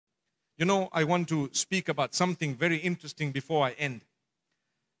You know, I want to speak about something very interesting before I end.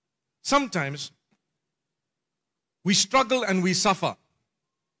 Sometimes we struggle and we suffer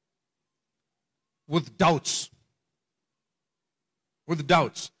with doubts. With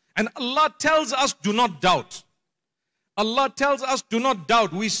doubts. And Allah tells us, do not doubt. Allah tells us, do not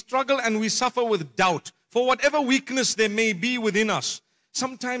doubt. We struggle and we suffer with doubt. For whatever weakness there may be within us.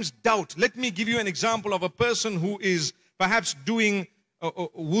 Sometimes doubt. Let me give you an example of a person who is perhaps doing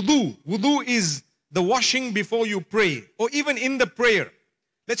wudu. Wudu is the washing before you pray. Or even in the prayer.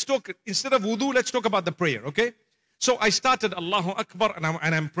 Let's talk, instead of wudu, let's talk about the prayer, okay? So I started Allahu Akbar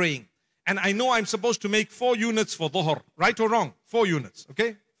and I'm praying. And I know I'm supposed to make 4 units for dhuhr. Right or wrong? 4 units,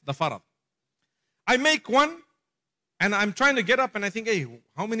 okay? The farad. I make 1 and I'm trying to get up and I think, hey,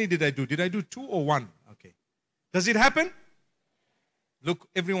 how many did I do? Did I do 2 or 1? Okay. Does it happen? Look,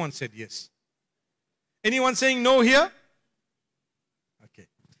 everyone said yes. Anyone saying no here? Okay.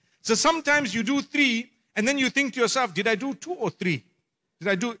 So sometimes you do 3 and then you think to yourself, did I do 2 or 3? Did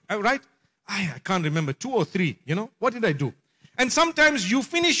I do, right? I can't remember, 2 or 3, you know? What did I do? And sometimes you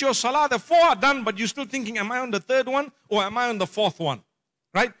finish your salah, the 4 are done, but you're still thinking, am I on the 3rd one or am I on the 4th one?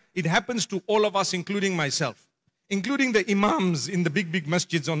 Right? It happens to all of us, including myself. Including the imams in the big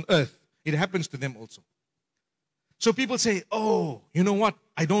masjids on earth. It happens to them also. So people say, oh, you know what?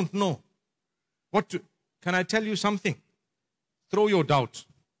 I don't know. Can I tell you something? Throw your doubt.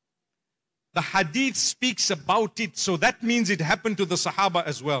 The hadith speaks about it, so that means it happened to the Sahaba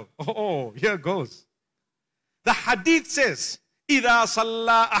as well. Oh, here goes. The hadith says, إِذَا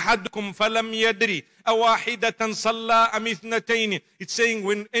صَلَّى أَحَدُكُمْ فَلَمْ يَدْرِ أَوَاحِدَةً صَلَّى أَمِ اثْنَتَيْنِ. It's saying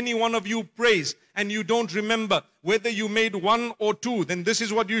when any one of you prays and you don't remember whether you made 1 or 2, then this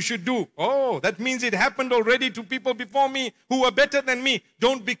is what you should do. Oh, that means it happened already to people before me who were better than me.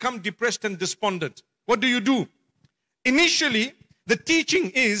 Don't become depressed and despondent. What do? Initially, the teaching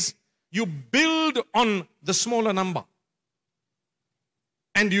is you build on the smaller number.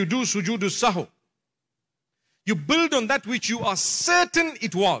 And you do sujood sahu. You build on that which you are certain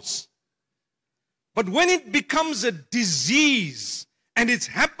it was. But when it becomes a disease and it's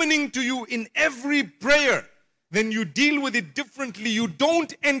happening to you in every prayer, then you deal with it differently. You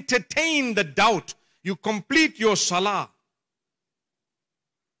don't entertain the doubt. You complete your salah.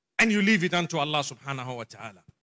 And you leave it unto Allah subhanahu wa ta'ala.